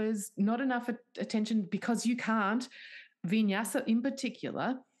numbers, not enough attention because you can't, vinyasa in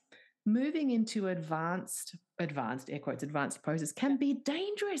particular, moving into advanced air quotes, advanced poses can be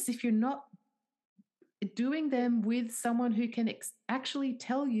dangerous if you're not doing them with someone who can actually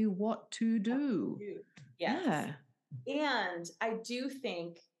tell you what to do. Yes. Yeah. And I do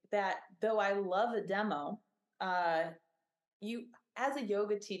think that though I love a demo, you as a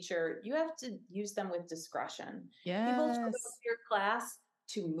yoga teacher, you have to use them with discretion. Yes. People show up to your class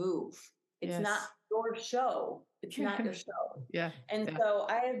to move. It's not your show. It's not your show. Yeah. And so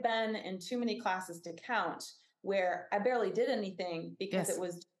I have been in too many classes to count where I barely did anything because it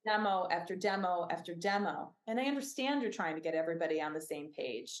was demo after demo after demo. And I understand you're trying to get everybody on the same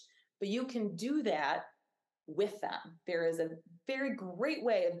page, but you can do that with them. There is a very great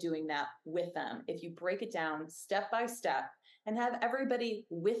way of doing that with them. If you break it down step by step and have everybody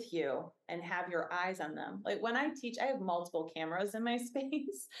with you and have your eyes on them. Like when I teach, I have multiple cameras in my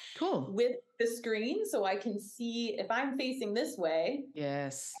space. Cool. With the screen. So I can see if I'm facing this way.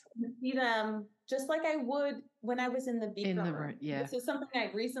 Yes. I can see them just like I would when I was in the Bikram room. Yeah. This is something I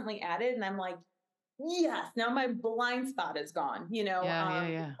recently added and I'm like, yes, now my blind spot is gone,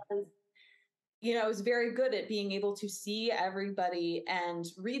 Yeah. I was very good at being able to see everybody and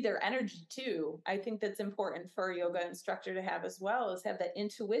read their energy too. I think that's important for a yoga instructor to have as well, is have that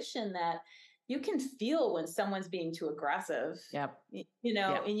intuition that you can feel when someone's being too aggressive, and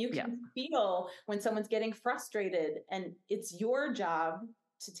you can feel when someone's getting frustrated, and it's your job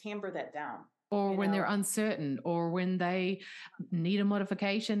to tamper that down. Or when they're uncertain, or when they need a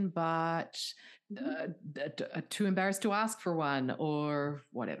modification, but too embarrassed to ask for one or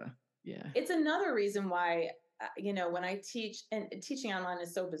whatever. Yeah. It's another reason why, when I teach, and teaching online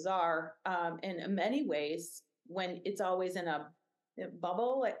is so bizarre in many ways, when it's always in a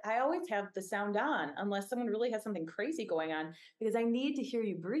bubble, like I always have the sound on unless someone really has something crazy going on, because I need to hear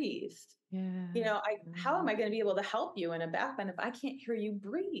you breathe. Yeah. How am I going to be able to help you in a back bend if I can't hear you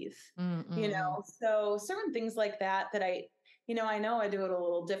breathe? So certain things like that I know I do it a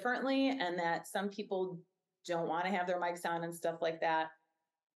little differently, and that some people don't want to have their mics on and stuff like that.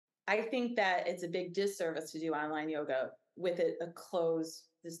 I think that it's a big disservice to do online yoga with it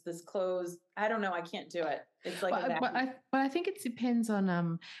this closed. I don't know. I can't do it. It's like, but I think it depends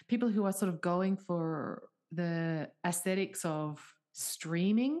on people who are sort of going for the aesthetics of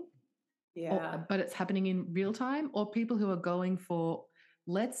streaming, but it's happening in real time, or people who are going for,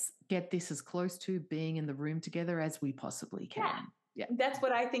 let's get this as close to being in the room together as we possibly can. Yeah. That's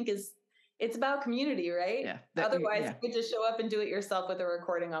what I think it's about community, right? Yeah. Otherwise, you could just show up and do it yourself with a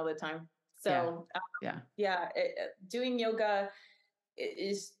recording all the time. So doing yoga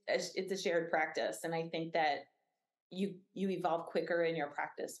it's a shared practice. And I think that you evolve quicker in your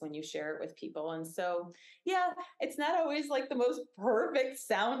practice when you share it with people. And so, it's not always like the most perfect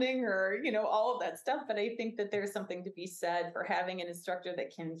sounding or, all of that stuff. But I think that there's something to be said for having an instructor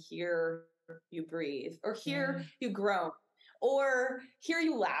that can hear you breathe or hear you groan, or hear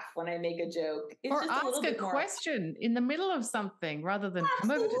you laugh when I make a joke. It's or just ask a question in the middle of something rather than come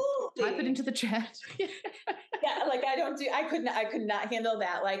over to type it into the chat. Like I could not handle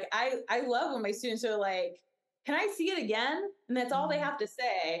that. Like I love when my students are like, can I see it again? And that's all they have to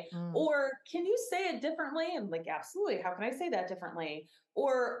say. Or can you say it differently? I'm like, absolutely. How can I say that differently?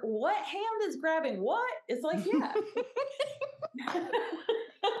 Or what hand is grabbing what? It's like, yeah.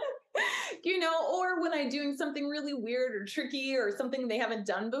 Or when I'm doing something really weird or tricky or something they haven't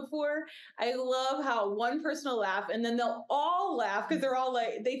done before, I love how one person will laugh and then they'll all laugh because they're all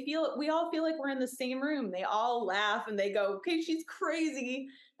like, we all feel like we're in the same room. They all laugh and they go, okay, she's crazy.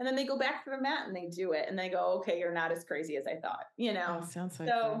 And then they go back to the mat and they do it. And they go, okay, you're not as crazy as I thought, Oh, sounds so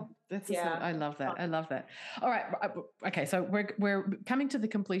cool. I love that. I love that. All right. Okay. So we're coming to the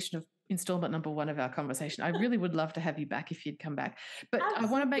completion of installment number 1 of our conversation. I really would love to have you back if you'd come back, but absolutely.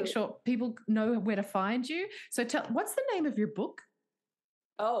 I want to make sure people know where to find you. So what's the name of your book?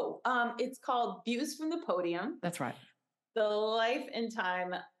 It's called Views from the Podium. That's right. The Life and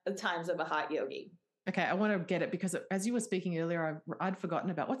Times of a Hot Yogi. Okay, I want to get it because as you were speaking earlier, I'd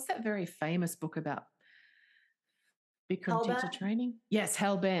forgotten about, what's that very famous book about Bikram teacher training? Yes,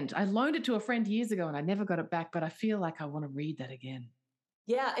 Hellbent. I loaned it to a friend years ago and I never got it back, but I feel like I want to read that again.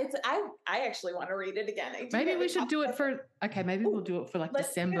 Yeah, I actually want to read it again. Maybe we should do it for, okay, maybe we'll do it for like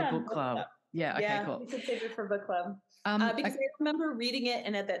December book club. Yeah, okay, cool. We should save it for book club. Because I remember reading it,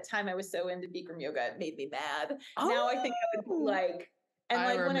 and at that time I was so into Bikram yoga, it made me mad. Now I think I would like, and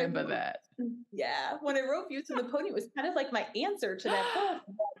I remember that. Yeah, when I wrote Views from the Podium, it was kind of like my answer to that book.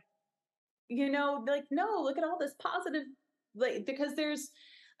 You know, like, no, look at all this positive, like, because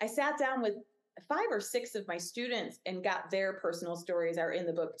I sat down with 5 or 6 of my students and got their personal stories are in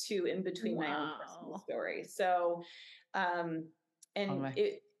the book too, in between my own personal story. So,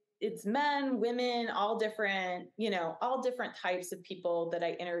 it's men, women, all different types of people that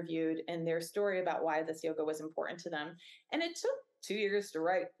I interviewed and their story about why this yoga was important to them. And it took 2 years to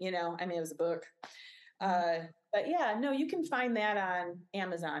write, it was a book. But yeah, no, you can find that on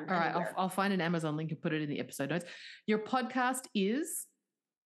Amazon. All right. I'll find an Amazon link and put it in the episode notes. Your podcast is?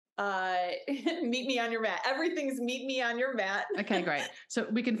 Meet Me on Your Mat. Everything's Meet Me on Your Mat. Okay, great. So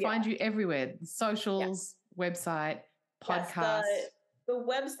we can find you everywhere. Socials, website, podcast. Yes, the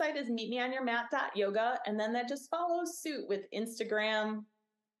website is meetmeonyourmat.yoga. And then that just follows suit with Instagram,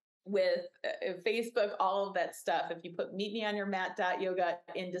 with Facebook, all of that stuff. If you put meetmeonyourmat.yoga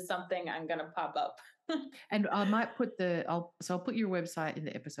into something, I'm going to pop up. And I might I'll put your website in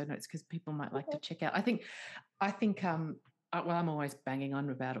the episode notes because people might like to check out. I think, I'm always banging on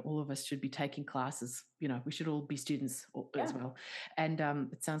about it. All of us should be taking classes. We should all be students as well. And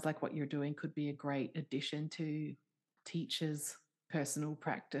it sounds like what you're doing could be a great addition to teachers' personal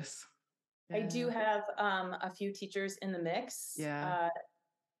practice. Yeah. I do have a few teachers in the mix. Yeah.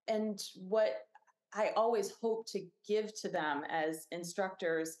 And what I always hope to give to them as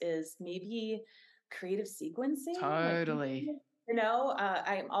instructors is maybe creative sequencing. Totally.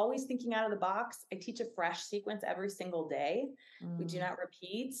 I'm always thinking out of the box. I teach a fresh sequence every single day. We do not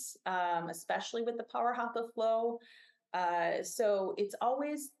repeat, especially with the Power Hatha flow. So it's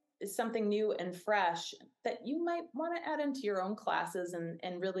always something new and fresh that you might want to add into your own classes.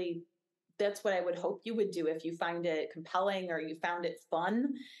 And really, that's what I would hope you would do if you find it compelling or you found it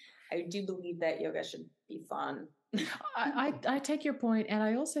fun. I do believe that yoga should be fun. I take your point, and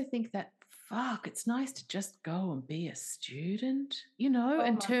I also think that it's nice to just go and be a student,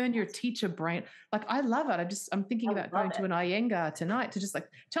 and turn your teacher brain. Like, I love it. I'm thinking about going to an Iyengar tonight to just like,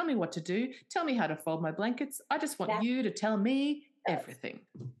 tell me what to do. Tell me how to fold my blankets. I just want you to tell me everything.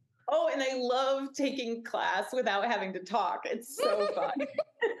 Oh, and I love taking class without having to talk. It's so fun.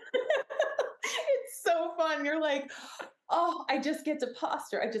 It's so fun. You're like, oh, I just get to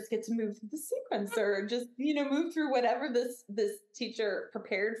posture. I just get to move through the sequence, or just, move through whatever this teacher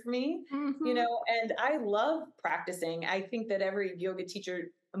prepared for me, and I love practicing. I think that every yoga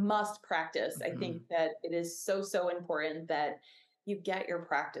teacher must practice. I think that it is so, so important that you get your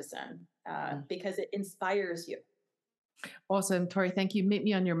practice in because it inspires you. Awesome. Tori, thank you. Meet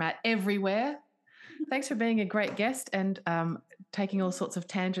Me on Your Mat everywhere. Thanks for being a great guest and taking all sorts of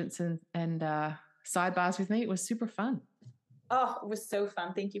tangents and sidebars with me. It was super fun. Oh, it was so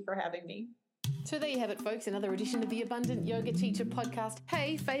fun. Thank you for having me. So there you have it, folks, another edition of the Abundant Yoga Teacher podcast.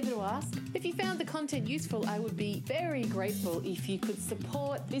 Hey, favour to ask. If you found the content useful, I would be very grateful if you could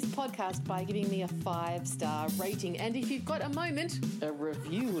support this podcast by giving me a 5-star rating. And if you've got a moment, a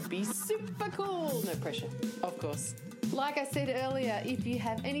review would be super cool. No pressure, of course. Like I said earlier, if you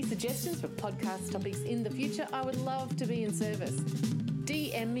have any suggestions for podcast topics in the future, I would love to be in service.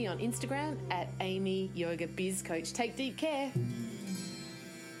 DM me on Instagram at Amy Yoga Biz Coach. Take deep care.